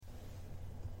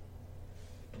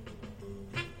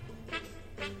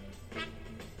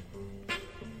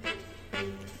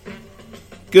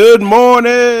Good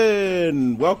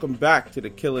morning! Welcome back to the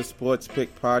Killer Sports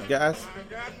Pick Podcast.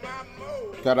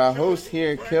 Got our host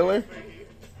here, Killer,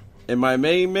 and my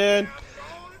main man,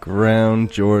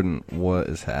 Ground Jordan. What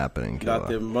is happening, Killer?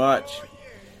 Nothing much.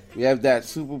 We have that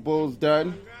Super Bowl's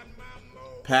done.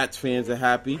 Pats fans are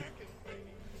happy.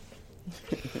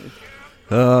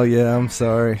 Oh yeah, I'm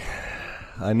sorry.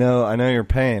 I know your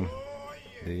pain.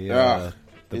 The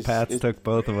Pats took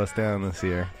both of us down this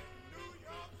year.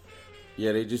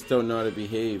 Yeah, they just don't know how to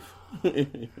behave.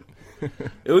 It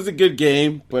was a good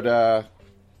game, but I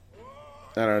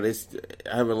don't know.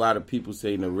 I have a lot of people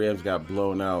saying the Rams got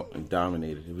blown out and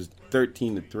dominated. It was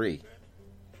 13-3.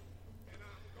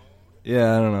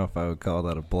 Yeah, I don't know if I would call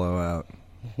that a blowout.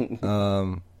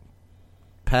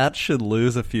 Pat should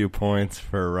lose a few points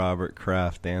for Robert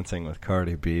Kraft dancing with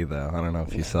Cardi B, though. I don't know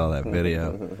if you saw that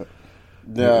video.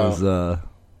 No.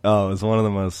 It was one of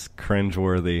the most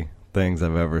cringeworthy things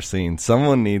I've ever seen.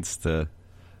 Someone needs to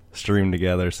stream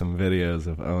together some videos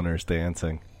of owners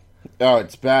dancing. Oh,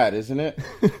 it's bad, isn't it?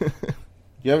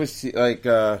 You ever see, like,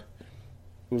 it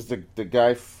was the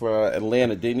guy for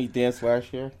Atlanta, didn't he dance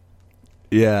last year?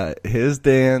 Yeah, his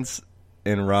dance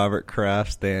and Robert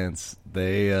Kraft's dance,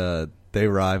 they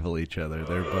rival each other.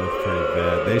 They're both pretty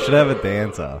bad. They should have a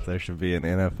dance-off. There should be an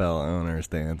NFL owners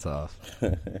dance-off.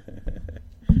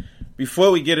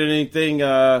 Before we get into anything,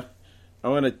 I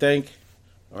want to thank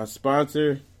our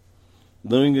sponsor,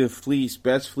 New England Fleece,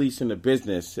 best fleece in the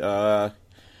business. I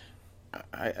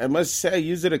must say, I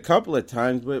used it a couple of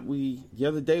times, but the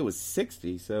other day was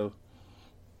 60, so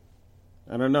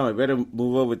I don't know. I better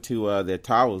move over to their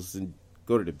towels and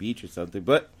go to the beach or something.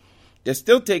 But they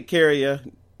still take care of you,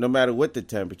 no matter what the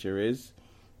temperature is.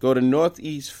 Go to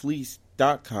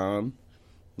northeastfleece.com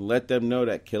and let them know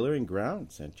that Killer and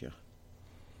Ground sent you.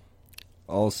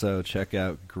 Also, check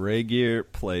out Gray Gear,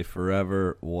 Play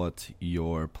Forever. What's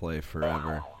your Play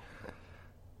Forever?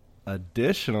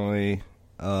 Additionally,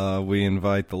 we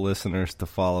invite the listeners to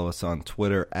follow us on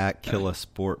Twitter at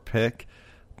KillaSportPick.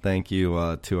 Thank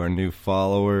you to our new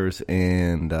followers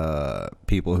and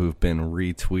people who've been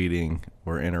retweeting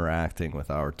or interacting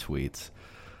with our tweets.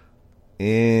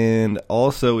 And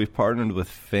also, we've partnered with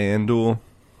FanDuel.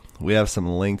 We have some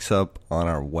links up on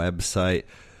our website.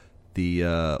 The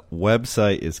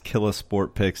website is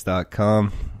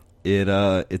killasportpicks.com.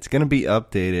 It's going to be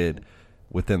updated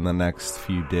within the next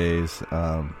few days.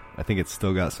 I think it's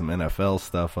still got some NFL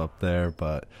stuff up there,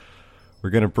 but we're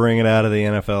going to bring it out of the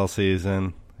NFL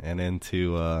season and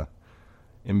into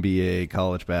NBA,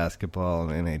 college basketball,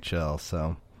 and NHL.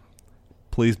 So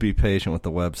please be patient with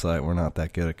the website. We're not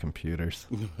that good at computers.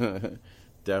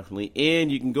 Definitely. And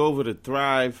you can go over to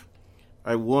Thrive.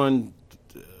 I won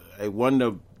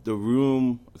the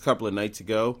room a couple of nights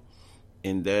ago,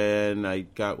 and then I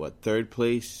got third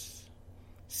place,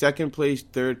 second place,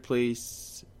 third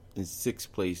place, and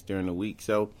sixth place during the week.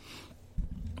 So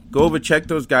go over, check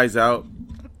those guys out.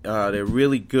 They're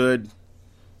really good.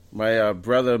 My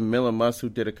brother Miller Muss, who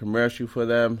did a commercial for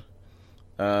them,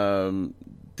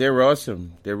 they're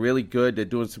awesome. They're really good. They're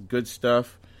doing some good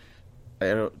stuff.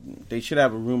 They should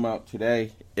have a room out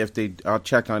today. I'll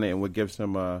check on it and we'll give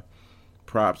some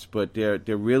props, but they're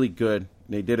really good.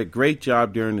 They did a great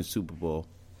job during the Super Bowl.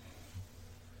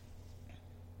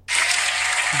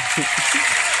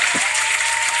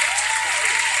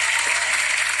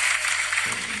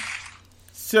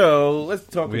 So let's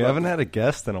talk. We haven't had a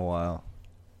guest in a while.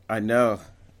 I know.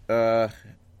 We'll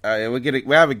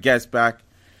have a guest back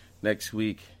next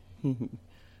week.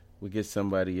 We'll get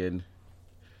somebody in.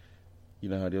 You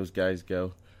know how those guys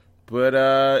go,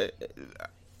 but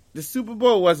the Super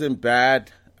Bowl wasn't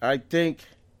bad. I don't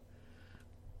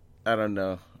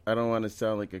know. I don't want to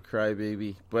sound like a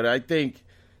crybaby, but I think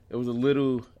it was a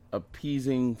little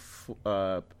appeasing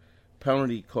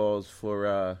penalty calls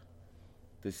for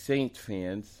the Saints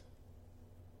fans.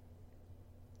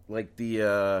 Like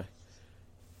the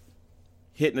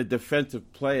hitting a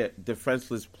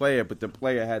defenseless player, but the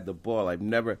player had the ball. I've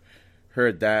never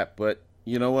heard that, but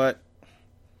you know what?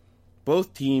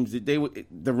 Both teams,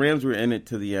 the Rams were in it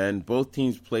to the end. Both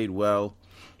teams played well.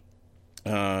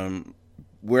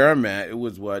 Where I'm at, it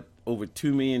was over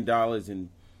 $2 million in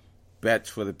bets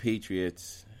for the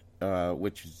Patriots,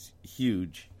 which is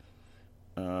huge.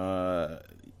 There's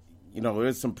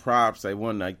some props. I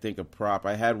won, I think, a prop.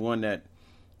 I had one that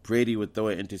Brady would throw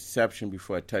an interception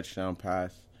before a touchdown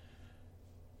pass.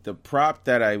 The prop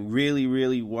that I really,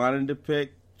 really wanted to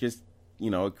pick, just,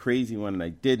 a crazy one, and I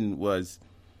didn't, was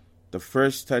the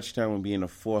first touchdown would be in the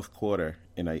fourth quarter,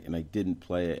 and I didn't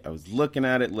play it. I was looking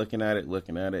at it,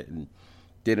 and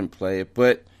didn't play it.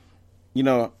 But,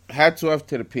 hats off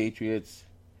to the Patriots.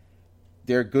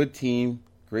 they're a good team,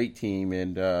 great team,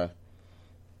 and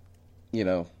you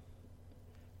know,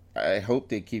 I hope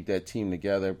they keep that team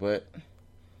together. But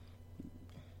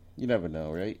you never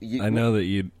know, right? I know that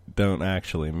you don't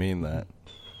actually mean that.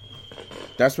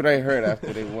 That's what I heard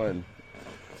after they won.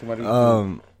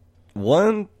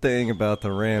 One thing about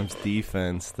the Rams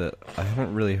defense that I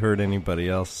haven't really heard anybody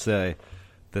else say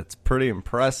that's pretty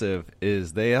impressive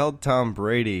is they held Tom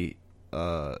Brady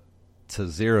to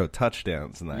 0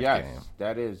 touchdowns in that game. Yes,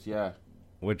 that is, yeah.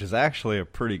 Which is actually a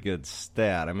pretty good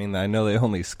stat. I mean, I know they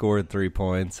only scored 3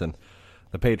 points, and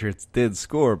the Patriots did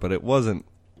score, but it wasn't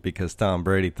because Tom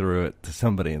Brady threw it to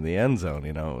somebody in the end zone.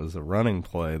 You know, it was a running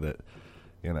play that,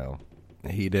 you know,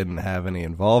 he didn't have any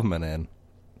involvement in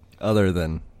other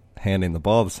than handing the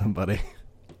ball to somebody.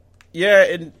 Yeah,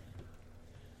 and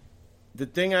the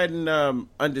thing I didn't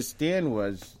understand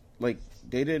was, like,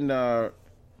 they didn't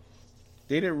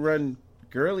run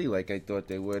Gurley like I thought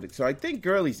they would. So I think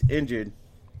Gurley's injured,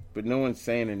 but no one's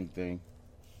saying anything.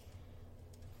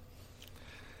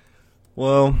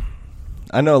 Well,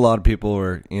 I know a lot of people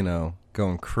were, you know,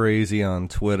 going crazy on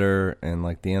Twitter and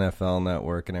like the NFL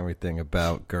Network and everything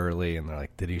about Gurley, and they're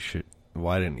like,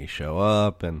 why didn't he show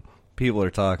up? And people are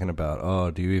talking about,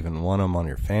 oh, do you even want him on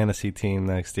your fantasy team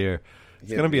next year?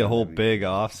 It's going to be a whole big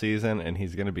off season, and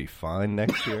he's going to be fine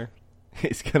next year.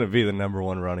 He's going to be the number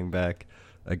 1 running back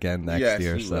again next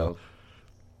year. So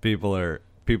people are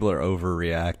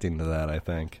overreacting to that, I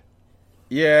think.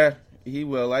 Yeah, he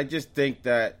will. I just think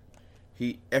that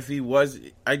if he was,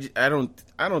 I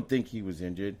don't think he was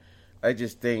injured. I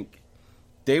just think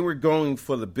they were going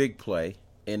for the big play,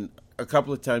 and a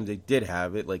couple of times they did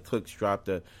have it. Like Cooks dropped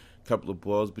a couple of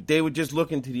balls, but they were just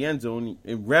looking to the end zone.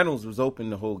 And Reynolds was open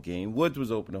the whole game. Woods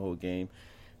was open the whole game.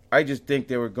 I just think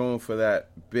they were going for that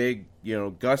big, you know,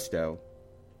 gusto.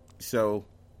 So,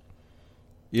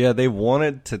 yeah, they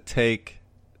wanted to take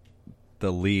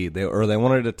the lead. They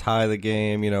wanted to tie the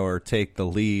game, you know, or take the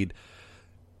lead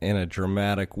in a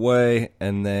dramatic way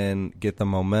and then get the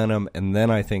momentum, and then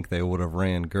I think they would have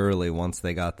ran Gurley once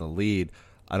they got the lead.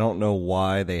 I don't know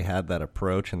why they had that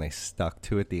approach and they stuck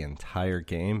to it the entire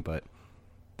game, but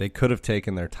they could have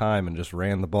taken their time and just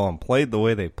ran the ball and played the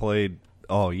way they played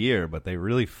all year, but they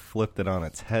really flipped it on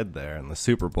its head there in the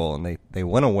Super Bowl, and they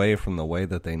went away from the way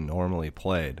that they normally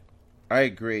played. I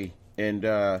agree. And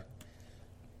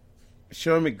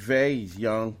Sean McVay is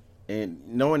young, and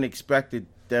no one expected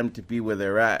them to be where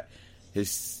they're at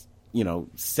his, you know,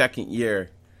 second year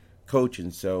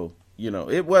coaching. So, you know,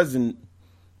 it wasn't,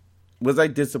 was I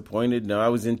disappointed? No, I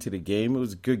was into the game. It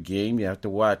was a good game. You have to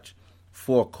watch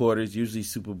 4 quarters. Usually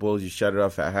Super Bowls, you shut it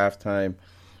off at halftime.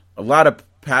 A lot of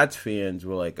Pats fans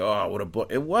were like, oh, what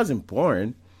a it wasn't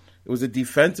boring. It was a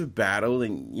defensive battle,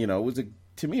 and, you know,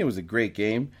 to me, it was a great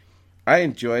game. I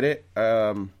enjoyed it.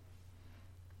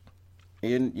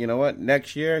 And you know what?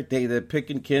 Next year, they're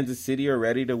picking Kansas City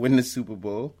already to win the Super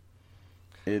Bowl.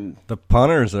 And the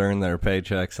punters earned their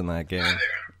paychecks in that game.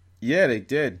 Yeah, they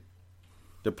did.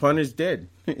 The punters did.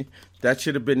 That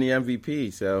should have been the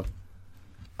MVP. So,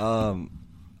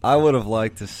 I would have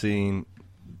liked to seen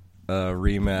a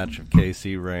rematch of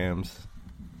KC Rams.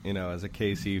 You know, as a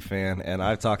KC fan, and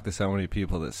I've talked to so many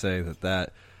people that say that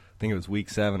I think it was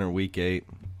Week 7 or Week 8.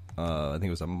 I think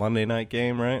it was a Monday night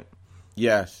game, right?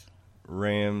 Yes.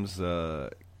 Rams,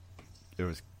 it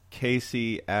was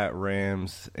KC at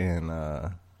Rams, and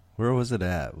where was it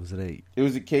at? Was it It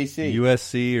was at KC.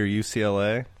 USC or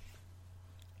UCLA?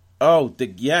 Oh,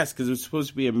 yes, because it was supposed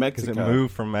to be in Mexico. Because it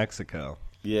moved from Mexico.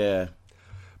 Yeah.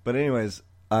 But anyways,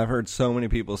 I've heard so many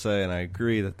people say, and I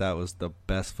agree, that was the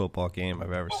best football game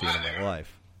I've ever seen in my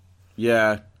life.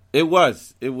 Yeah, it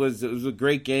was. It was a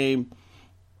great game.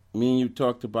 Me and you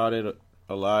talked about it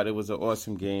a lot. It was an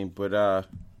awesome game. But,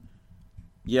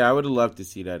 yeah, I would have loved to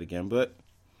see that again. But,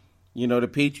 you know, the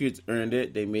Patriots earned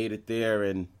it. They made it there.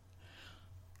 And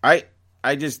I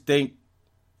just think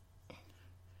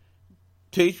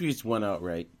Patriots won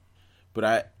outright.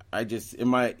 But it just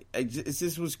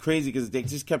was crazy because they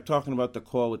just kept talking about the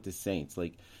call with the Saints.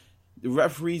 Like, the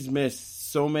referees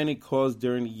missed so many calls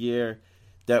during the year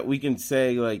that we can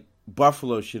say, like,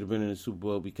 Buffalo should have been in the Super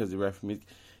Bowl because the referees.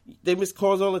 They miss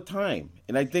calls all the time.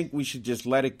 And I think we should just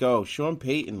let it go. Sean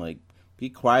Payton, like, be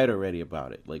quiet already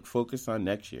about it. Like, focus on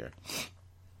next year.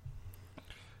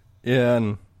 Yeah,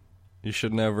 and you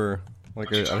should never,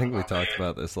 like I think we talked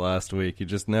about this last week, you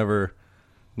just never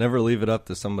leave it up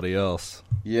to somebody else.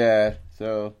 Yeah,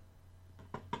 so.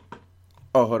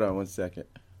 Oh, hold on 1 second.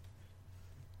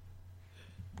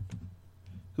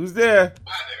 Who's there?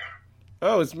 Hi there.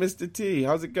 Oh, it's Mr. T.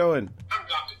 How's it going? I'm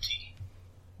Dr. T.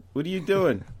 What are you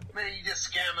doing? Man, you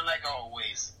just scamming like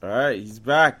always. All right, he's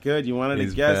back. Good. You wanted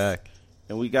He's a guess, back.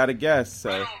 and we got a guess. So,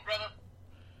 Right on, brother.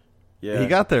 yeah. He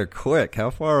got there quick.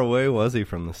 How far away was he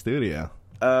from the studio?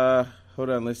 Hold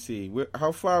on. Let's see.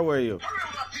 How far were you? Hurry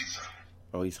up, my pizza.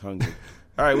 Oh, he's hungry.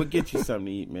 All right, we'll get you something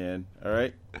to eat, man. All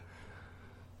right.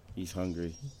 He's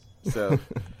hungry. So,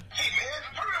 Hey, man,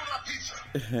 hurry up,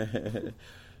 my pizza.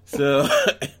 so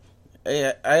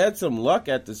hey, I had some luck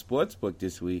at the sports book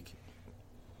this week.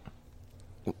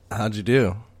 How'd you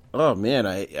do? Oh man,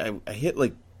 I hit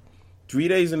like 3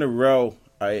 days in a row.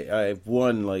 I've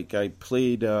won. Like I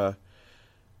played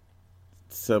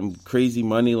some crazy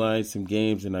money lines, some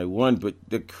games, and I won. But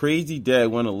the crazy day, I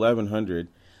won 1,100.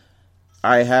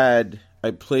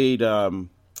 I played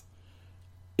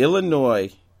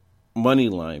Illinois money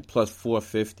line plus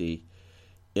 450,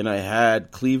 and I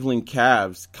had Cleveland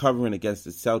Cavs covering against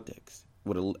the Celtics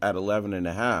at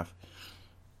 11.5.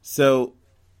 So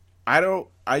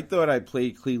I thought I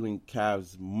played Cleveland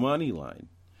Cavs money line.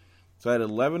 So I had an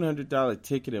 $1,100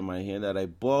 ticket in my hand that I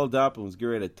balled up and was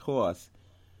getting ready to toss.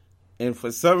 And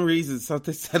for some reason,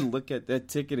 something said, look at that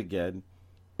ticket again.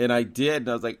 And I did. And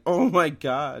I was like, oh my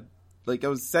God. Like I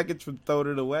was seconds from throwing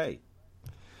it away.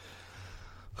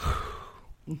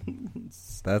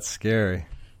 That's scary.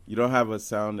 You don't have a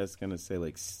sound that's going to say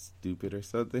like stupid or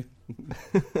something?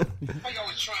 Why you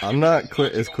always trying to I'm get not this quick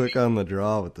logic as on quick me? on the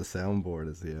draw with the soundboard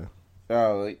as you.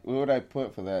 Oh, like, what would I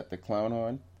put for that? The clown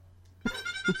horn?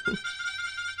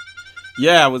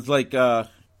 Yeah, it was like, oh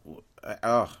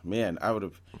man, I would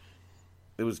have.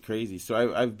 It was crazy.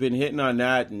 So I've been hitting on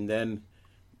that, and then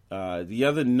the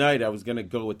other night I was gonna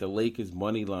go with the Lakers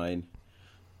money line,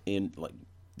 and like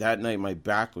that night my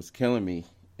back was killing me,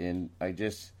 and I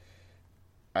was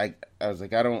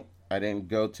like I didn't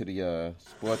go to the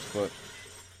sports book,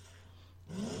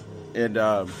 and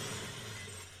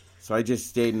so I just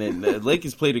stayed in it. The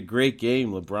Lakers played a great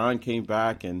game. LeBron came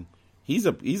back, and he's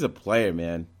a player,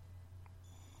 man.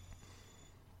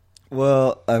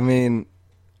 Well, I mean,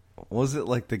 was it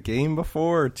like the game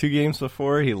before or 2 games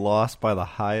before he lost by the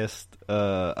highest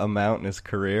amount in his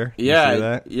career? You see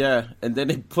that? Yeah. And then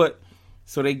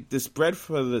the spread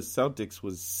for the Celtics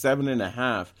was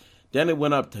 7.5. Then it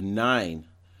went up to 9,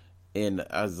 and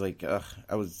I was like, I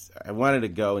wanted to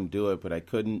go and do it, but I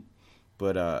couldn't.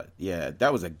 But yeah,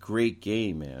 that was a great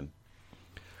game, man.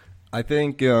 I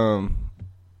think the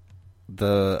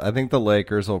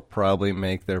Lakers will probably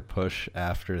make their push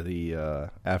after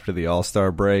the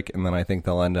All-Star break, and then I think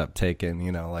they'll end up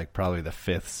taking, like probably the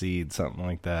 5th seed, something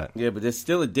like that. Yeah, but they're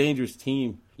still a dangerous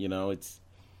team. It's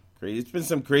crazy. It's been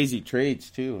some crazy trades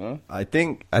too, huh? I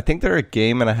think they're a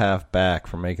game and a half back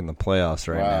from making the playoffs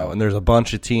right Wow. now, and there's a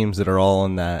bunch of teams that are all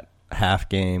in that half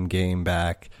game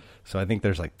back. So I think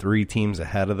there's like 3 teams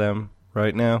ahead of them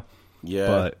right now.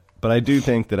 Yeah. But I do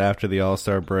think that after the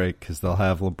All-Star break, because they'll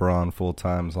have LeBron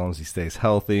full-time as long as he stays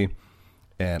healthy,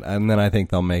 and then I think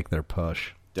they'll make their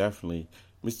push. Definitely.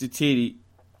 Mr. T,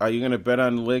 are you going to bet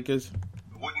on the Lakers?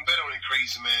 Wouldn't bet on it,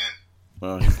 crazy man.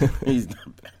 Well, he's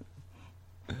not bad.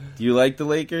 Do you like the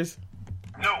Lakers?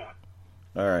 No.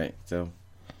 All right, so.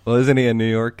 Well, isn't he a New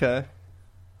York guy?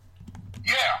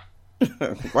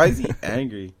 Yeah. Why is he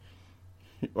angry?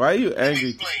 Why are you angry?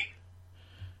 Explain.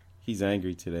 He's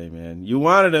angry today, man. You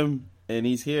wanted him, and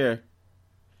he's here.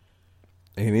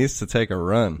 He needs to take a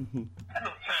run, I have no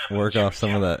time for work the off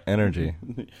some of that energy.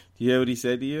 Do you hear what he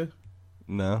said to you?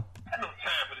 No? I have no time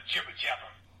for the jibber jabber.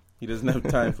 He doesn't have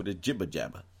time for the jibber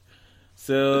jabber.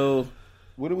 So,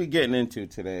 what are we getting into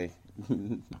today?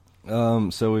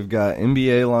 So we've got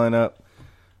NBA lineup,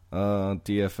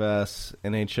 DFS,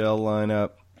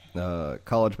 NHL lineup,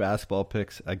 college basketball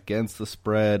picks against the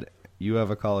spread. You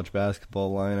have a college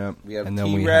basketball lineup. We have and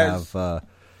then we T-Rez. have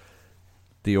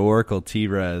the Oracle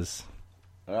T-Rez.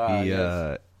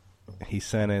 Yes. He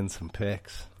sent in some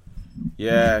picks.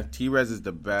 Yeah, T-Rez is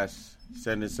the best.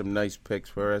 Sending some nice picks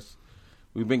for us.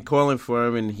 We've been calling for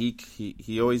him, and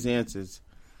he always answers.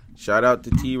 Shout out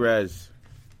to T-Rez.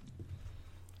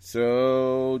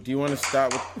 So, do you want to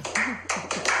start with...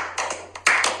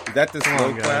 Is that the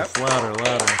slow clap?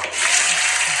 Louder.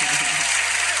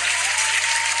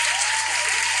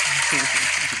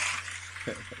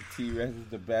 T-Rez is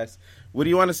the best. What do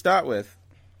you want to start with?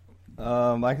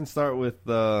 I can start with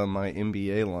my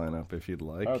NBA lineup if you'd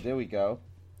like. Oh, there we go.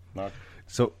 Mark.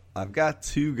 So I've got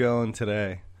 2 going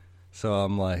today. So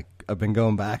I've been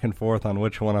going back and forth on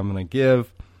which one I'm going to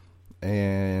give,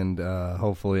 and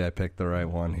hopefully I pick the right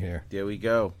one here. There we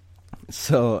go.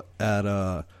 So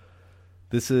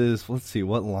let's see,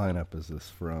 what lineup is this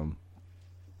from?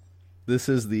 This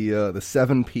is the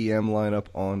 7 p.m. lineup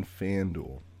on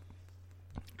FanDuel.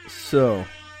 So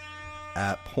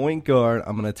At point guard,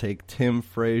 I'm going to take Tim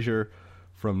Frazier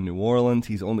from New Orleans.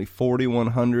 He's only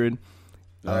 4,100.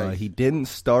 Nice. He didn't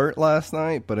start last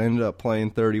night, but ended up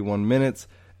playing 31 minutes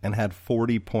and had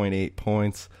 40.8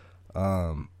 points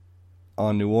on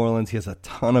New Orleans. He has a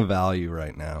ton of value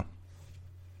right now.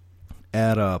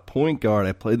 At point guard,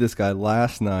 I played this guy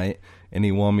last night, and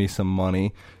he won me some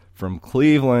money. From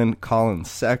Cleveland, Colin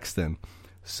Sexton.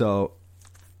 So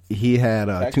he had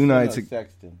Sexton 2 nights. or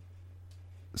Sexton.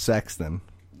 Sexton.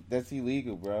 That's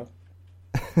illegal, bro.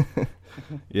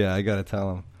 Yeah, I got to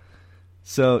tell him.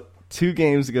 So 2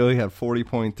 games ago, he had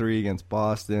 40.3 against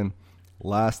Boston.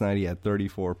 Last night, he had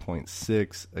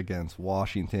 34.6 against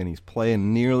Washington. He's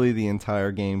playing nearly the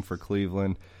entire game for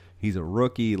Cleveland. He's a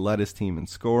rookie, led his team in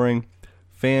scoring.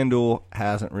 FanDuel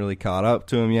hasn't really caught up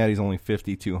to him yet. He's only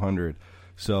 5,200.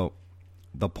 So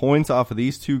the points off of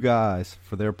these 2 guys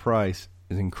for their price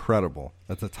is incredible.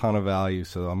 That's a ton of value,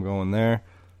 so I'm going there.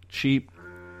 Cheap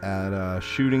at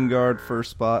shooting guard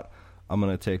first spot. I'm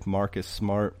going to take Marcus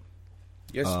Smart.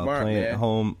 You're smart, playing man. at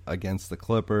home against the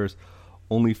Clippers.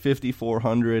 Only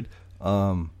 5,400.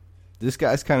 This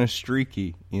guy's kind of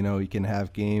streaky. You know, he can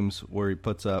have games where he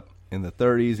puts up in the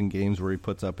 30s and games where he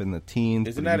puts up in the teens.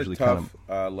 Isn't but that a tough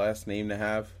last name to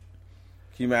have?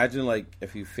 Can you imagine, like,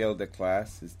 if he failed the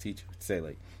class, his teacher would say,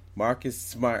 like, Marcus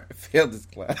Smart failed his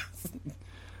class.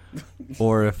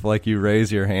 Or if, like, you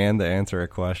raise your hand to answer a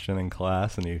question in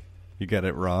class and you get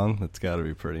it wrong, that's got to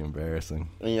be pretty embarrassing.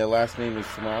 And your last name is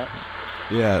Smart?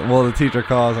 Yeah, well, the teacher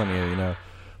calls on you, you know.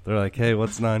 They're like, hey,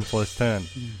 what's 9 plus 10?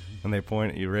 And they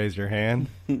point at you, raise your hand.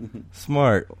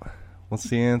 Smart. What's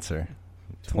the answer?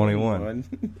 21.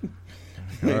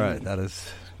 All right,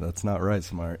 that's not right,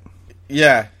 Smart.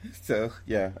 Yeah. So,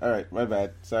 yeah. All right, my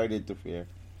bad. Sorry to interfere.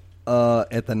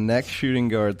 At the next shooting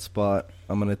guard spot,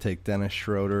 I'm going to take Dennis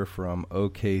Schroeder from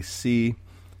OKC.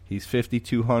 He's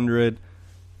 5,200,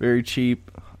 very cheap.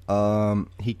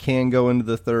 He can go into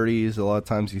the 30s. A lot of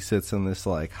times he sits in this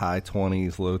like high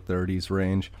 20s, low 30s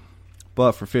range.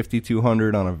 But for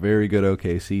 5,200 on a very good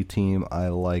OKC team, I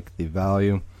like the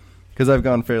value. Because I've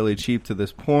gone fairly cheap to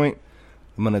this point,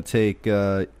 I'm going to take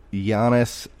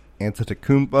Giannis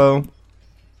Antetokounmpo.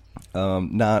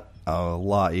 Not a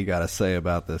lot you got to say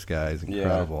about this guy. He's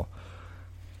incredible.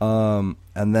 Yeah.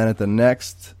 And then at the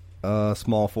next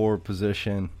small forward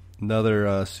position, another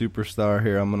superstar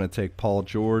here, I'm going to take Paul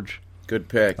George. Good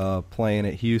pick. Playing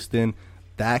at Houston.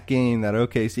 That game, that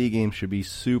OKC game, should be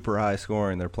super high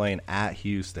scoring. They're playing at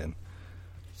Houston.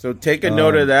 So take a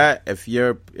note of that. If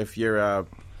you're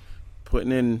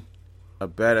putting in a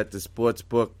bet at the sports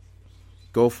book,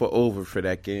 go for over for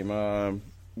that game. I'll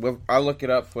look it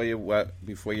up for you.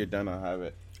 Before you're done, I'll have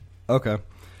it. Okay.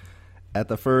 At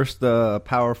the first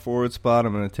power forward spot,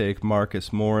 I'm going to take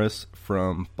Marcus Morris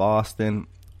from Boston.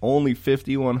 Only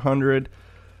 5,100.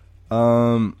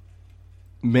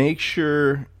 Make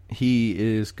sure he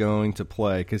is going to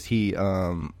play because he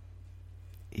had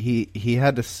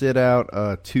to sit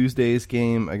out Tuesday's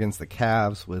game against the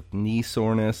Cavs with knee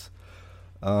soreness.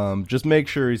 Just make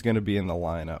sure he's going to be in the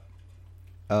lineup.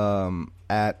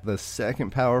 At the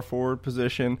second power forward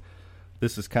position,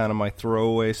 this is kind of my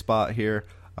throwaway spot here.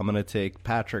 I'm going to take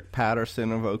Patrick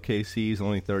Patterson of OKC. He's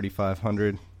only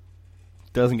 3,500.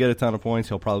 Doesn't get a ton of points.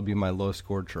 He'll probably be my low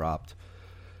score dropped.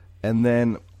 And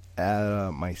then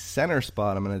at my center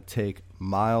spot, I'm going to take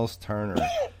Miles Turner.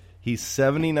 He's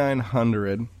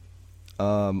 7,900,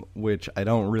 which I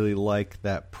don't really like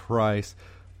that price.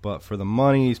 But for the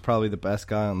money, he's probably the best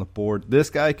guy on the board. This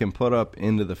guy can put up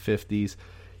into the 50s.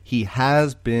 He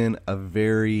has been a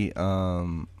player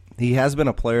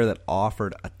that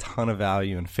offered a ton of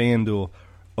value in FanDuel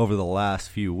over the last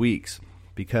few weeks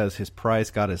because his price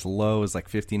got as low as like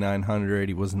 5,900.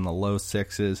 He was in the low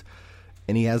 6s,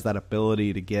 and he has that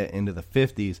ability to get into the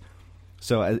 50s.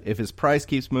 So if his price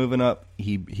keeps moving up,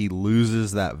 he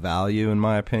loses that value, in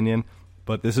my opinion.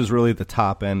 But this is really the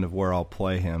top end of where I'll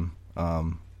play him.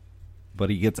 But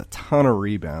he gets a ton of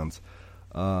rebounds.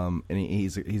 And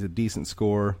he's a decent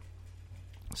scorer,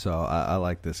 so I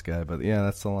like this guy. But yeah,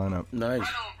 that's the lineup. Nice,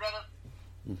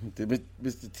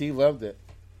 Mr. T loved it.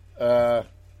 The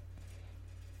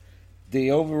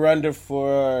over/under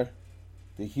for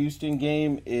the Houston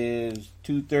game is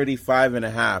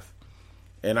 235.5,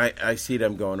 and I see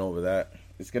them going over that.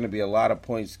 It's going to be a lot of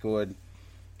points scored.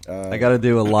 I got to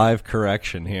do a live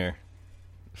correction here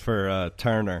for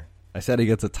Turner. I said he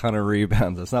gets a ton of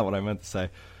rebounds. That's not what I meant to say.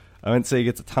 I meant to say he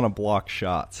gets a ton of block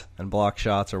shots, and block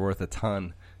shots are worth a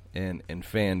ton in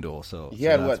FanDuel. He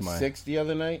had, 6 the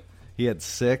other night? He had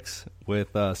 6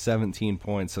 with 17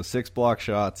 points. So 6 block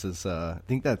shots is, I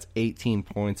think that's 18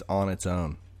 points on its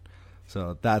own.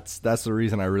 So that's the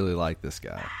reason I really like this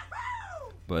guy.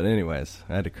 But anyways,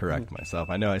 I had to correct myself.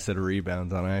 I know I said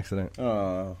rebounds on accident.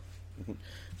 Oh,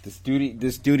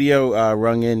 the studio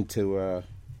rung in to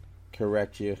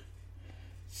correct you.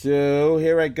 So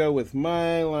here I go with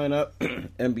my lineup.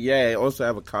 NBA. I also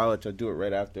have a college. I'll do it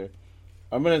right after.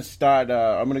 I'm gonna start.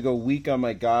 I'm gonna go weak on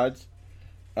my gods.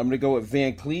 I'm gonna go with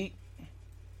Van Cleet.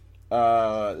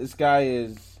 This guy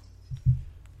is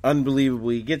unbelievable.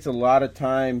 He gets a lot of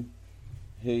time.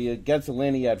 He gets a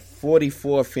land. He had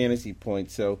 44 fantasy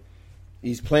points. So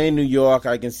he's playing New York.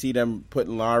 I can see them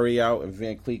putting Lowry out and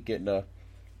Van Cleet getting a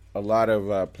lot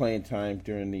of playing time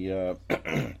during the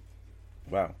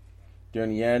during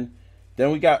the end.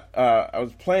 Then we got I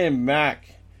was playing Mac.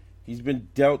 He's been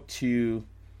dealt to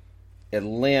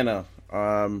Atlanta.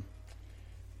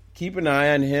 Keep an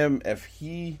eye on him. If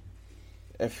he's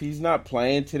not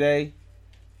playing today,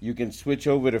 you can switch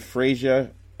over to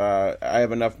Frazier. I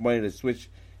have enough money to switch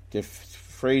to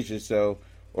Frazier, so,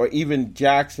 or even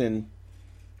Jackson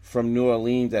from New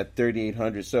Orleans at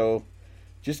 3,800. So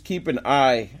just keep an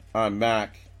eye on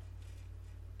Mac.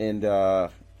 And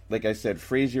like I said,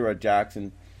 Frazier or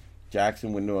Jackson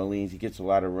with New Orleans, he gets a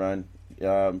lot of run.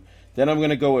 Then I'm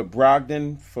going to go with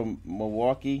Brogdon from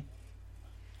Milwaukee.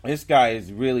 This guy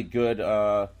is really good.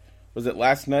 Was it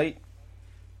last night?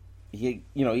 He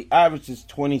averages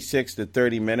 26 to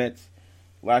 30 minutes.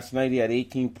 Last night he had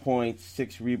 18 points,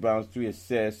 6 rebounds, 3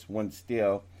 assists, 1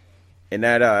 steal. And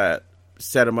that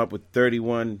set him up with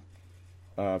 31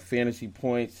 fantasy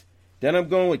points. Then I'm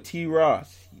going with T.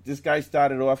 Ross. This guy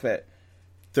started off at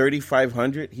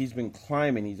 3,500. He's been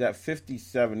climbing. He's at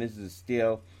 57. This is a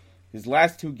steal. His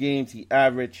last 2 games, he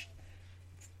averaged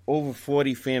over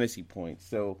 40 fantasy points.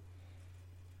 So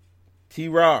T.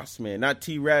 Ross, man. Not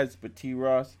T. Rez, but T.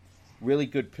 Ross. Really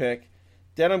good pick.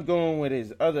 Then I'm going with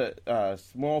his other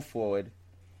small forward,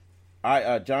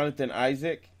 Jonathan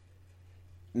Isaac.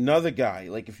 Another guy.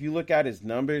 Like, if you look at his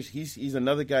numbers, he's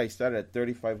another guy. He started at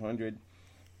 3,500.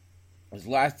 His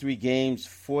last 3 games,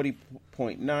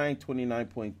 40.9,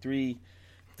 29.3,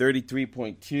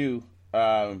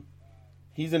 33.2.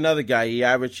 He's another guy. He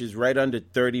averages right under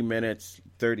 30 minutes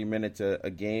a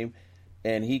game,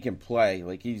 and he can play.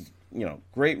 Like, he's,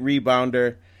 great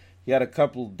rebounder. He had a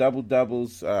couple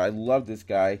double-doubles. I love this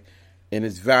guy. And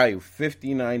his value,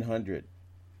 5,900.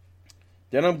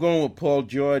 Then I'm going with Paul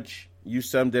George. You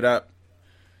summed it up,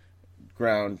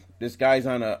 Ground. This guy's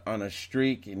on a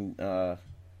streak, and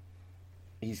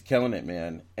he's killing it,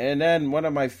 man. And then one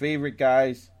of my favorite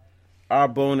guys, our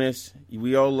Bonus.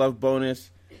 We all love Bonus.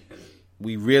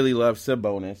 We really love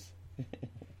Sabonis.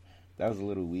 That was a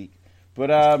little weak.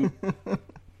 But,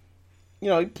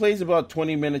 he plays about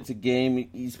 20 minutes a game.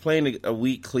 He's playing a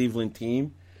weak Cleveland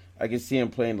team. I can see him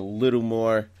playing a little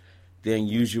more than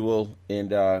usual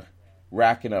and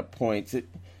racking up points.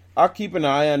 I'll keep an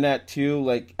eye on that, too.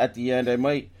 Like, at the end, I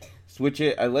might switch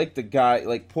it. I like the guy.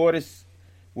 Like, Portis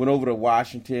went over to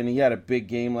Washington. He had a big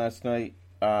game last night.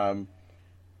 I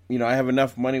have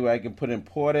enough money where I can put in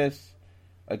Portis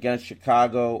against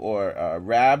Chicago or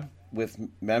Rab with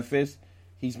Memphis.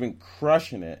 He's been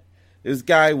crushing it. This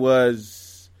guy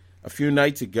was, a few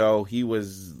nights ago, he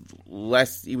was like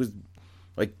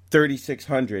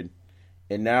 3,600,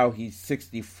 and now he's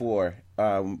 64.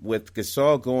 With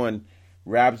Gasol going,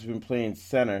 Rab's been playing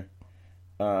center.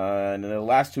 And in the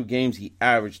last 2 games, he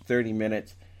averaged 30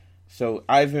 minutes. So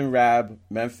Ivan, Rab,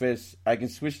 Memphis, I can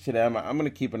switch to them. I'm going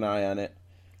to keep an eye on it.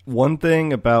 One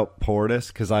thing about Portis,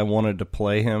 because I wanted to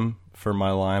play him for my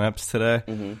lineups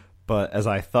today, but as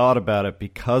I thought about it,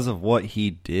 because of what he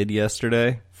did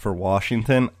yesterday for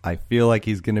Washington, I feel like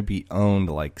he's going to be owned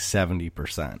like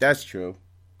 70%. That's true.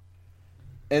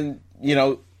 And,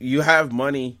 you have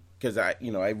money, because I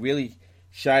really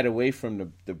shied away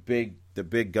from the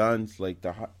big guns, like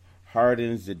the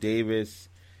Hardens, the Davis,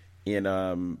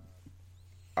 and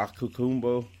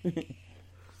Akukumbo.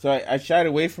 So I shied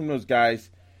away from those guys.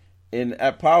 And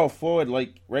at power forward,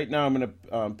 like right now, I'm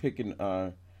gonna picking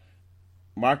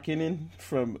Markkanen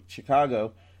from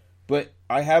Chicago, but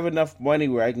I have enough money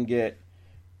where I can get,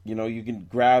 you can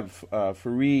grab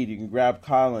Fareed, you can grab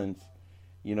Collins,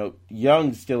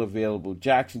 Young's still available,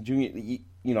 Jackson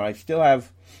Jr. I still have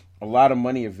a lot of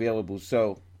money available,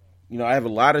 so I have a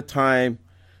lot of time.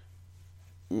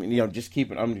 I'm just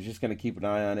gonna keep an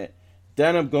eye on it.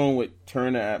 Then I'm going with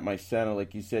Turner at my center,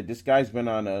 like you said. This guy's been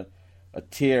on a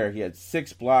tear. He had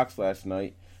 6 blocks last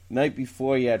night. Night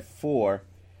before he had 4.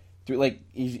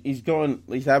 He's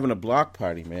having a block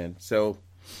party, man. So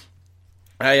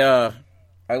I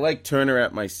like Turner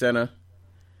at my center,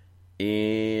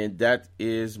 and that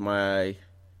is my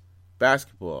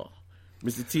basketball.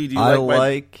 Mr. T, do you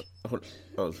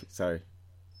Oh, sorry.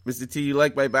 Mr. T, you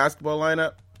like my basketball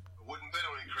lineup? I wouldn't bet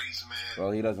on any crazy man.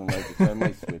 Well, he doesn't like it, so I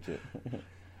might switch it.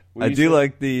 I do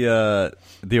like the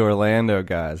Orlando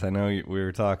guys. I know we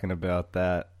were talking about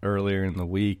that earlier in the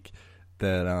week,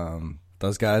 that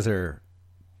those guys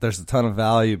there's a ton of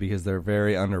value because they're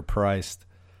very underpriced.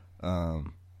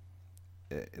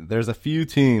 There's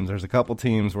a couple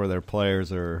teams where their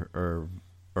players are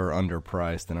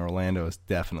underpriced, and Orlando is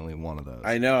definitely one of those.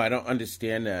 I know. I don't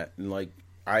understand that. And, like,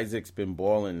 Isaac's been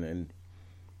balling, and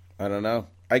I don't know.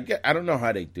 I don't know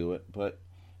how they do it, but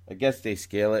I guess they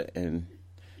scale it, and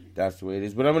that's the way it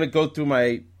is. But I'm going to go through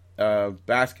my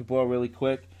basketball really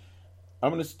quick. I'm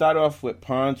going to start off with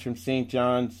Pons from St.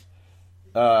 John's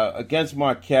against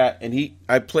Marquette. And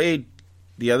I played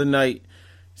the other night.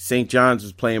 St. John's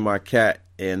was playing Marquette,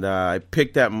 and I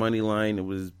picked that money line. It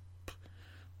was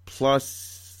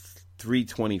plus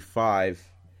 325,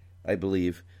 I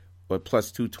believe, or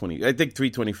plus 220. I think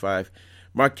 325.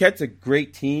 Marquette's a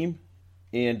great team,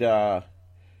 and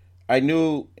I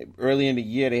knew early in the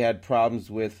year they had problems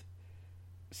with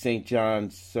St.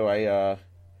 John's, so I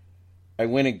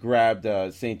went and grabbed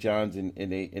St. John's, and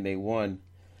they won.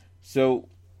 So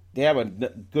they have a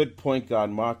good point guard,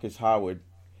 Marcus Howard.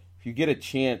 If you get a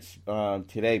chance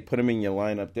today, put him in your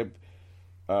lineup.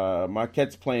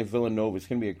 Marquette's playing Villanova. It's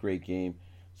going to be a great game.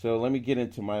 So let me get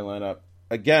into my lineup.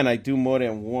 Again, I do more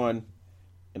than one,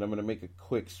 and I'm going to make a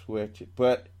quick switch.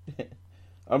 But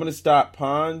I'm going to start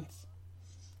Pons,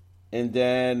 and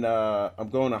then I'm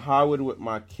going to Howard with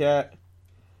Marquette.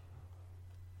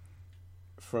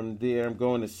 From there, I'm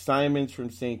going to Simons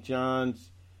from St. John's,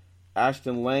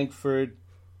 Ashton Langford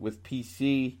with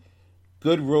PC.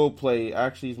 Good role play.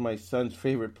 Actually, he's my son's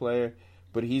favorite player,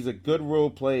 but he's a good role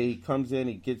player. He comes in,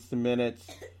 he gets the minutes,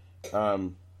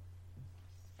 and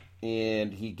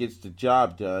he gets the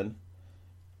job done.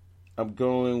 I'm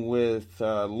going with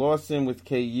Lawson with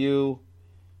KU,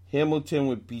 Hamilton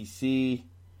with BC,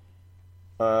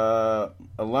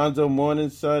 Alonzo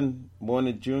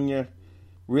Mourning Jr.,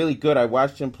 really good. I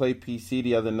watched him play PC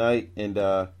the other night,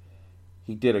 and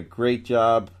he did a great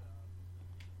job.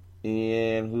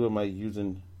 And who am I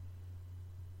using?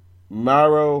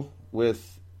 Morrow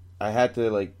with... I had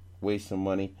to, waste some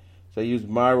money. So I used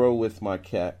Morrow with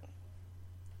Marquette.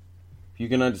 If you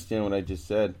can understand what I just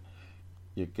said,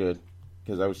 you're good.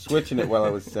 Because I was switching it while I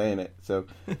was saying it. So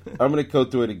I'm going to go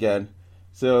through it again.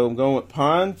 So I'm going with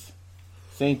Pons,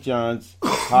 St. John's,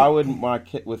 Howard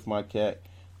Marquette with Marquette,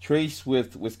 Trace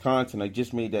with Wisconsin. I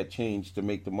just made that change to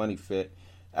make the money fit.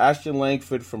 Ashton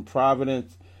Langford from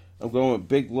Providence. I'm going with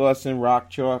Big Lawson,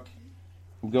 Rock Chalk.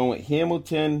 I'm going with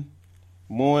Hamilton,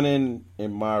 Mourning,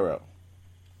 and Morrow.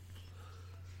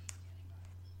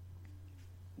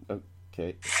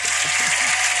 Okay.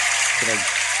 Did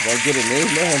I get a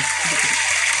name now?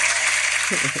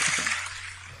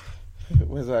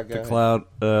 Where's that guy?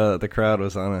 The crowd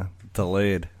was on a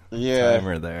delayed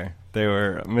timer there.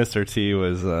 Mr. T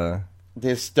was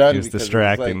they're stunned. He was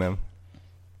distracting them.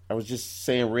 I was just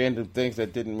saying random things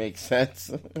that didn't make sense.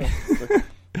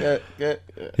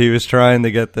 He was trying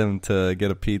to get them to get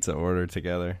a pizza order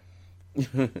together.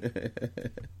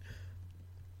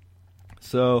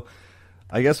 So,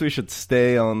 I guess we should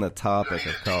stay on the topic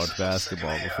of college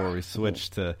basketball before we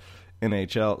switch to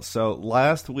NHL. So,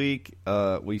 last week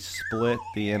we split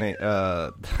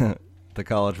the the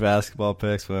college basketball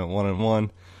picks. We went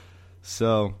 1-1.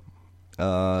 So,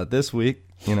 this week,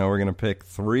 we're going to pick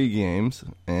 3 games,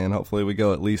 and hopefully we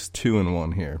go at least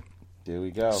 2-1 here. There we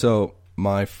go. So,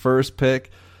 my first pick,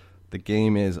 the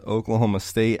game is Oklahoma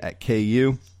State at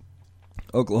KU.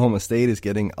 Oklahoma State is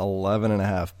getting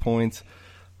 11.5 points.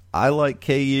 I like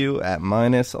KU at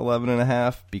minus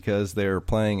 11.5 because they're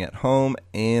playing at home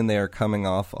and they are coming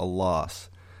off a loss.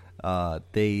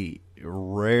 They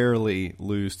rarely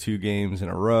lose 2 games in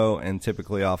a row, and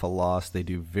typically off a loss they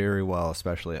do very well,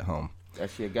 especially at home.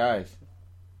 That's your guys.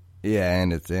 Yeah,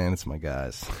 and it's my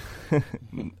guys.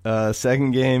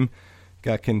 Second game,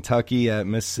 got Kentucky at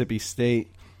Mississippi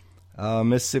State.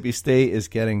 Mississippi State is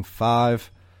getting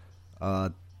 5.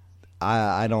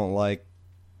 I don't like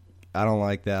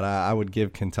that. I would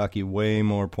give Kentucky way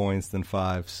more points than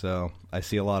 5, so I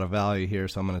see a lot of value here,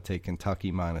 so I'm going to take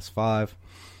Kentucky minus 5.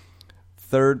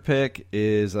 Third pick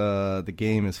is the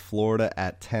game is Florida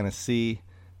at Tennessee.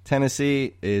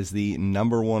 Tennessee is the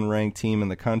number 1 ranked team in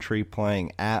the country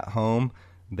playing at home.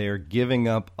 They're giving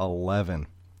up 11.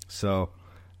 So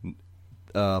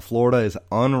Florida is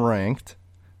unranked,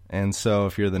 and so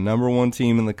if you're the number 1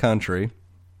 team in the country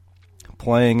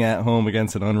playing at home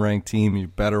against an unranked team, you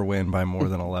better win by more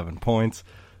than 11 points.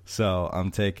 So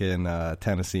I'm taking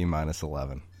Tennessee minus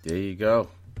 11. There you go.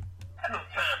 I have no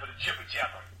time for the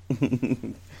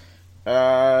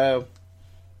I'm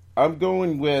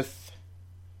going with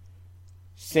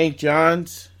St.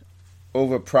 John's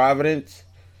over Providence.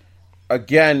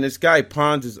 Again, this guy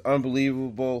Pons is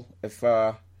unbelievable. If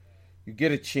you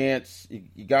get a chance,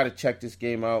 you got to check this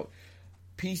game out.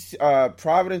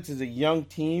 Providence is a young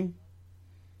team.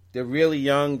 They're really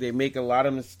young. They make a lot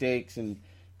of mistakes, and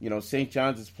St.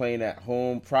 John's is playing at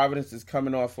home. Providence is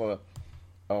coming off a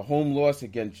home loss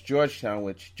against Georgetown,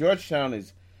 which Georgetown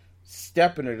is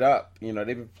stepping it up. They've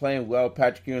been playing well.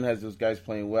 Patrick Ewing has those guys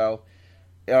playing well.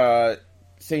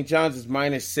 St. John's is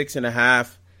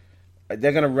 -6.5.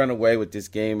 They're going to run away with this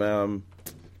game.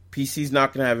 PC's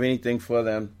not going to have anything for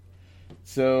them.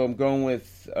 So I'm going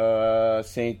with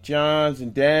St. John's.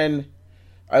 And then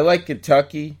I like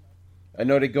Kentucky. I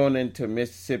know they're going into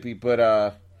Mississippi,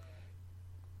 but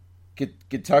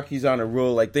Kentucky's on a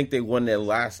roll. I think they won their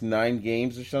last 9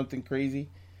 games or something crazy.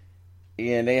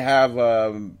 And they have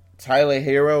Tyler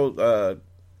Hero,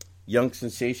 young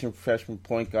sensation freshman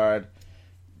point guard.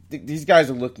 These guys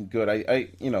are looking good.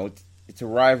 It's a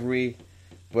rivalry,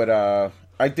 but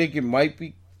I think it might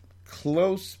be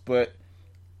close, but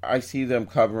I see them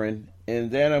covering.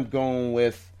 And then I'm going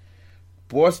with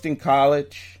Boston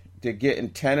College. They're getting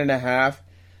 10.5.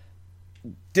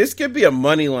 This could be a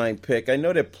money line pick. I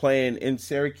know they're playing in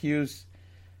Syracuse,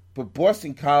 but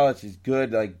Boston College is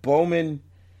good. Like, Bowman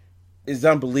is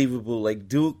unbelievable. Like,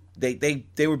 Duke,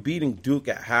 they were beating Duke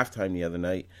at halftime the other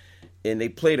night, and they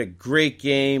played a great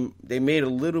game. They made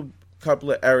a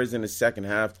couple of errors in the second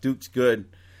half. Duke's good,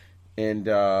 and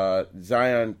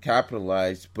Zion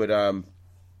capitalized. But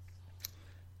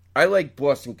I like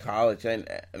Boston College, and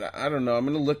I don't know. I'm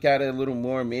going to look at it a little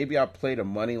more. Maybe I'll play the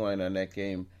money line on that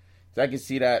game. So I can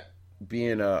see that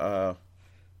being a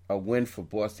win for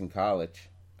Boston College.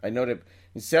 I know that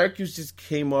Syracuse just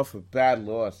came off a bad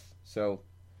loss. So,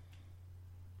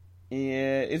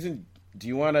 yeah, do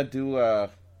you want to do,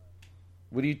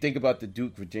 what do you think about the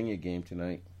Duke-Virginia game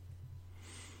tonight?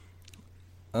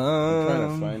 I'm trying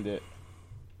to find it.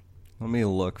 Let me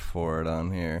look for it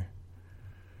on here.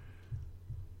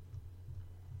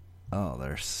 Oh,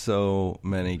 there's so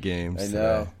many games. I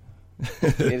know.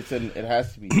 It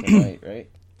has to be tonight, right?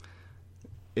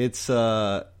 It's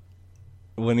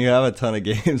when you have a ton of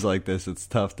games like this, it's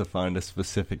tough to find a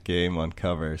specific game on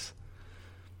covers.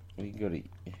 We can go to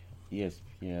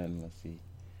ESPN. Let's see.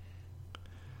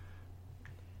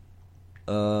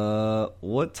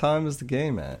 What time is the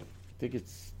game at? I think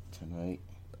it's tonight.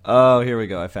 Oh, here we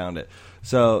go. I found it.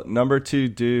 So, number 2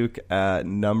 Duke at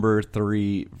number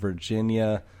 3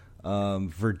 Virginia.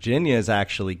 Virginia is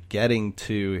actually getting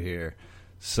 2 here.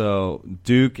 So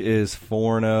Duke is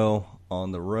 4-0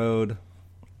 on the road.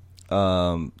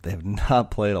 They have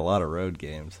not played a lot of road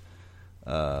games.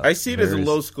 I see it as a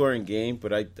low-scoring game,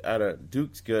 but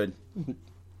Duke's good.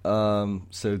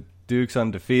 So Duke's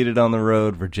undefeated on the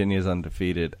road. Virginia's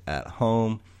undefeated at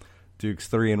home. Duke's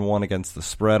 3-1 against the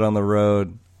spread on the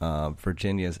road.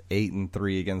 Virginia's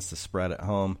 8-3 against the spread at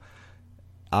home.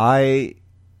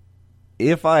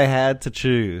 If I had to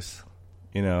choose,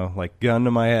 like gun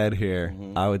to my head here,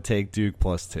 I would take Duke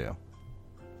 +2.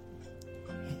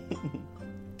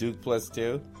 Duke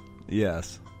 +2?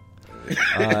 Yes.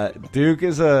 Duke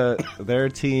is they're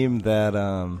a team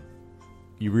that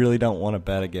you really don't want to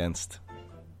bet against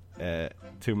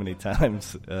too many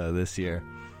times this year.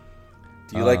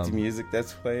 Do you like the music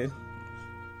that's playing?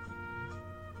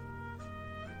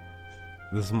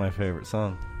 This is my favorite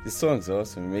song. This song's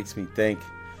awesome. It makes me think.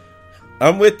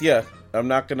 I'm with you. I'm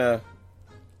not going to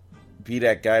be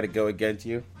that guy to go against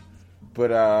you.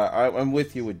 But I'm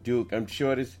with you with Duke. I'm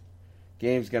sure this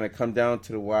game's going to come down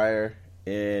to the wire.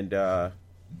 And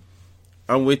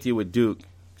I'm with you with Duke.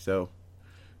 So,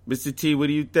 Mr. T, what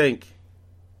do you think?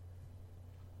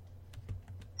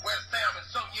 Where's Sam and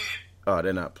Sung Yin? Oh,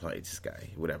 they're not playing this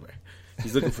guy. Whatever.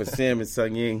 He's looking for Sam and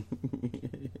Sung Ying.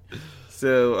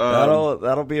 So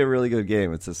that'll be a really good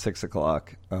game. It's at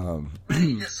 6:00. You're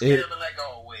scamming like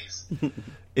always.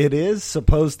 It is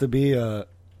supposed to be a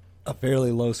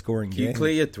fairly low scoring Can game. you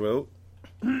clear your throat?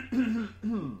 All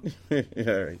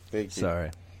right, thank you. Sorry.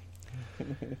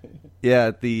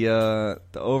 Yeah, the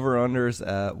over-under's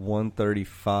at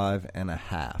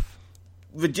 135.5.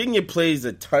 Virginia plays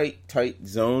a tight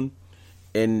zone,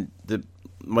 and the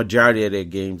majority of their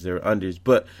games are unders.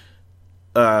 But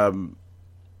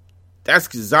that's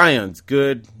 'cause Zion's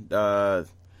good. I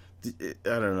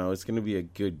don't know. It's going to be a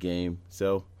good game.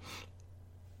 So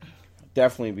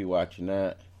definitely be watching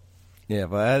that. Yeah,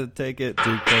 if I had to take it,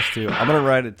 Duke +2. I'm going to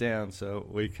write it down so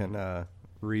we can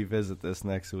revisit this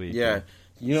next week. Yeah. and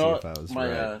You know, see if I was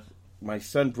right. my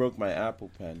son broke my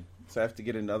Apple Pen, so I have to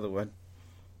get another one.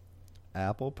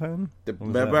 Apple Pen?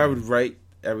 Remember I would write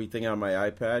everything on my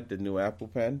iPad, the new Apple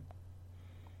Pen?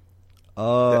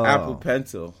 Oh. The Apple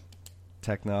Pencil.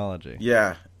 Technology.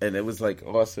 Yeah, and it was like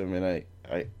awesome, and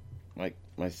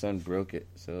my son broke it,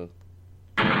 so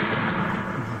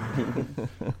I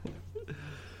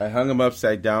hung him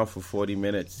upside down for 40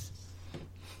 minutes.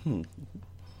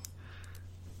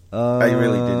 I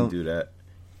really didn't do that.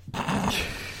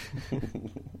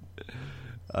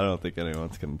 I don't think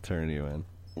anyone's going to turn you in.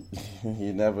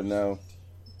 You never know.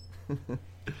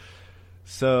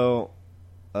 So,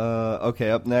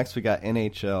 okay, up next we got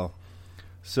NHL.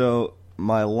 So,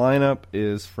 my lineup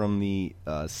is from the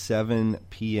 7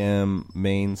 p.m.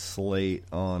 main slate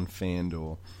on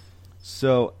FanDuel.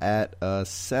 So, at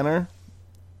center,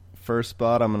 first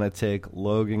spot, I'm going to take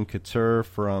Logan Couture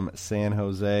from San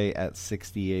Jose at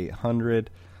 6,800.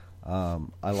 I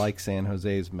like San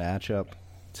Jose's matchup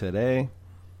today.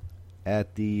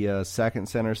 At the second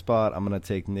center spot, I'm going to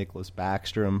take Nicholas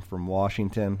Backstrom from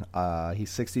Washington.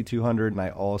 He's 6,200, and I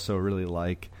also really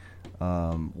like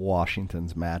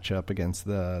Washington's matchup against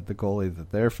the goalie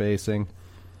that they're facing.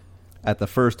 At the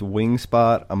first wing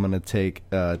spot, I'm going to take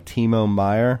Timo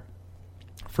Meier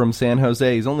from San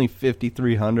Jose. He's only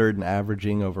 5,300 and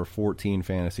averaging over 14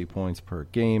 fantasy points per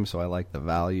game, so I like the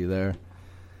value there.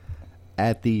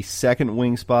 At the second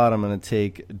wing spot, I'm going to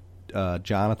take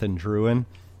Jonathan Drouin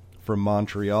from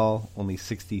Montreal, only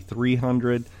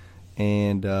 6,300.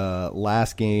 And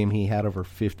last game, he had over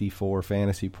 54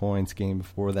 fantasy points. Game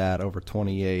before that, over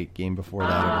 28. Game before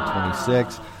that, over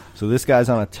 26. So this guy's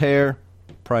on a tear.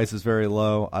 Price is very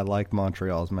low. I like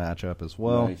Montreal's matchup as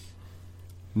well. Nice.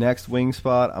 Next wing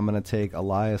spot, I'm going to take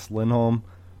Elias Lindholm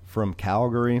from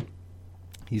Calgary.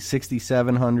 He's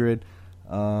 6,700.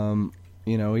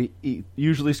 He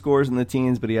usually scores in the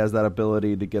teens, but he has that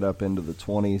ability to get up into the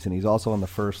 20s, and he's also on the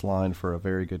first line for a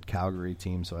very good Calgary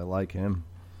team, so I like him.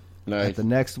 Nice. At the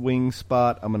next wing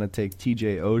spot, I'm going to take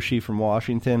TJ Oshie from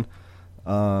Washington.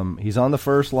 He's on the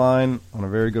first line on a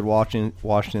very good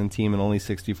Washington team and only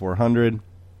 6,400.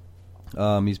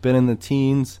 He's been in the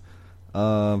teens 3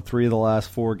 of the last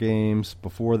 4 games.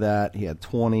 Before that, he had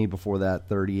 20. Before that,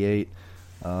 38.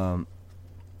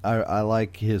 I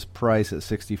like his price at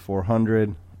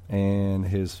 6,400 and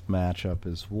his matchup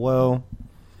as well.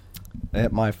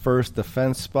 At my first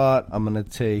defense spot, I'm going to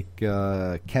take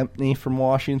Kempny from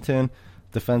Washington,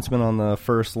 defenseman on the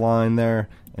first line there,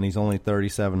 and he's only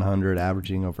 3,700,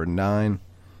 averaging over 9.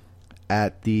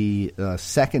 At the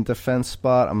second defense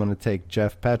spot, I'm going to take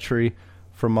Jeff Petrie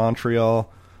from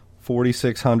Montreal,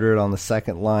 4,600 on the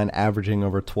second line, averaging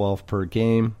over 12 per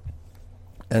game.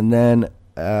 And then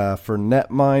for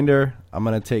netminder, I'm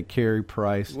going to take Carey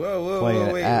Price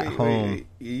playing at home. Wait.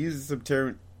 You using some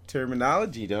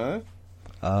terminology, huh?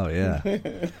 Oh, yeah.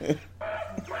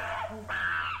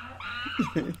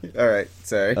 All right,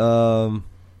 sorry.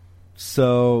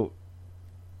 So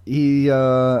he,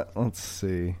 let's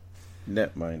see.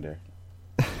 Netminder.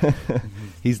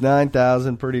 He's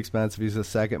 9,000, pretty expensive. He's the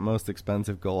second most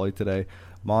expensive goalie today.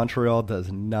 Montreal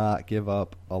does not give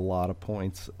up a lot of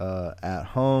points at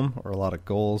home or a lot of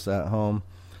goals at home.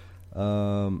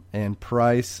 And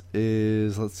Price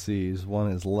is, let's see, he's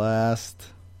won his last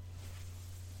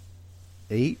 7.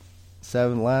 He's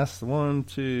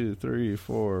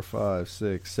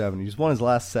won his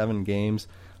last 7 games.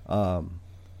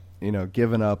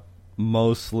 Giving up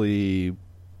mostly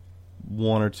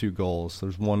 1 or 2 goals.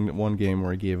 There's one game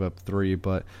where he gave up 3,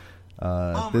 but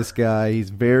this guy, he's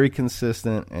very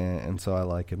consistent, and so I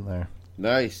like him there.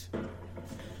 Nice.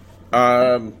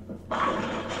 I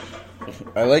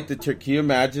like the trick. Can you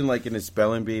imagine, like, in a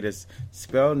spelling bee, to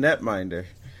spell netminder?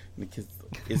 Because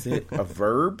is it a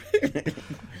verb?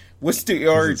 What's the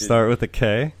origin? Does it start with a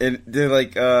K? And they're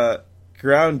like,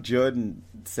 Ground Jordan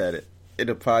said it in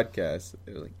a podcast.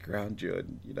 They're like, Ground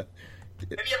Jordan, Have you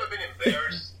ever been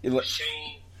embarrassed,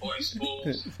 ashamed, or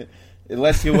exposed?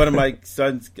 Unless you're one of my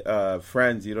son's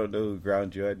friends, you don't know who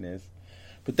Ground Jordan is.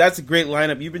 But that's a great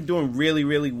lineup. You've been doing really,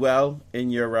 really well in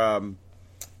your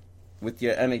with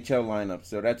your NHL lineup,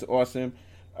 so that's awesome.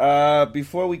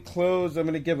 Before we close, I'm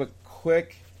going to give a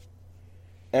quick.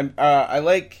 I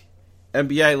like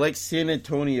NBA. I like San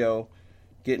Antonio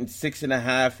getting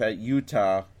 6.5 at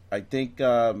Utah. I think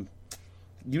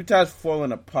Utah's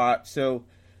falling apart, so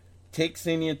take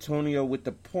San Antonio with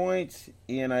the points,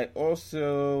 and I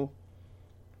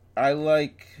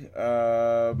like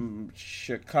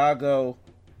Chicago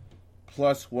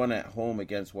 +1 at home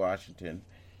against Washington.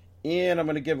 And I'm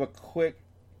going to give a quick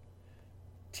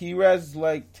T-Rez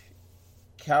liked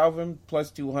Calvin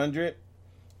 +200.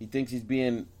 He thinks he's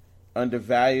being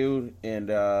undervalued,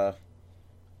 and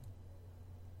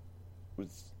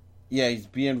Yeah, he's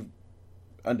being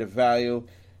undervalued.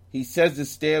 He says to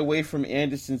stay away from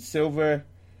Anderson Silva.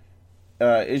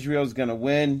 Israel's gonna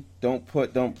win. Don't play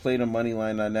the money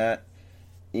line on that.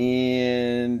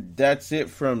 And that's it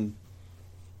from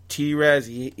T-Rez.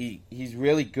 He's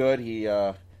really good. He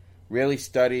really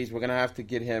studies. We're gonna have to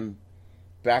get him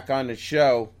back on the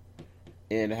show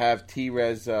and have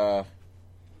T-Rez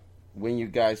win you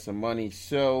guys some money.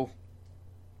 So,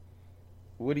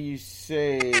 what do you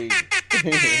say,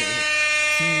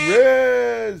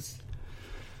 T-Rez?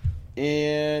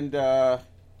 And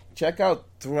check out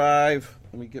Thrive.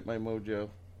 Let me get my mojo.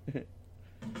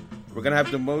 We're going to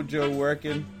have the mojo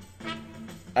working.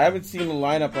 I haven't seen the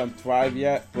lineup on Thrive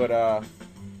yet, but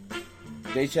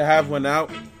they should have one out.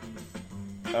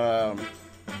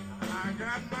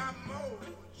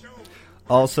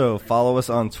 Also, follow us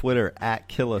on Twitter at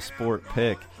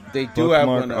KillaSportPick. They do have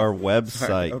one out. Our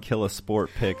website,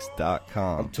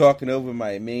 KillaSportPicks.com. I'm talking over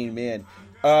my main man.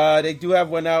 They do have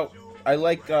one out. I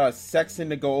like Sexton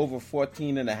to go over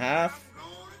 14.5.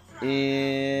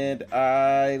 And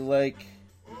I like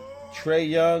Trae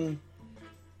Young,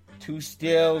 2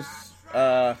 steals.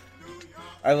 I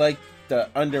like the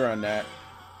under on that.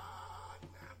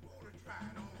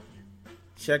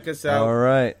 Check us out. All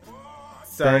right.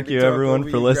 Sorry Thank you, everyone,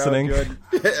 for listening.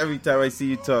 Every time I see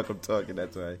you talk, I'm talking.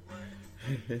 That's why.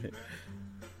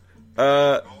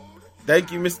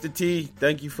 Thank you, Mr. T.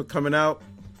 Thank you for coming out.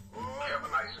 Have a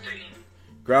nice day.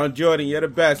 Ground Jordan, you're the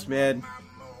best, man.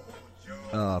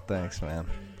 Oh, thanks, man.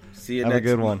 See you Have next a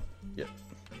good week. one.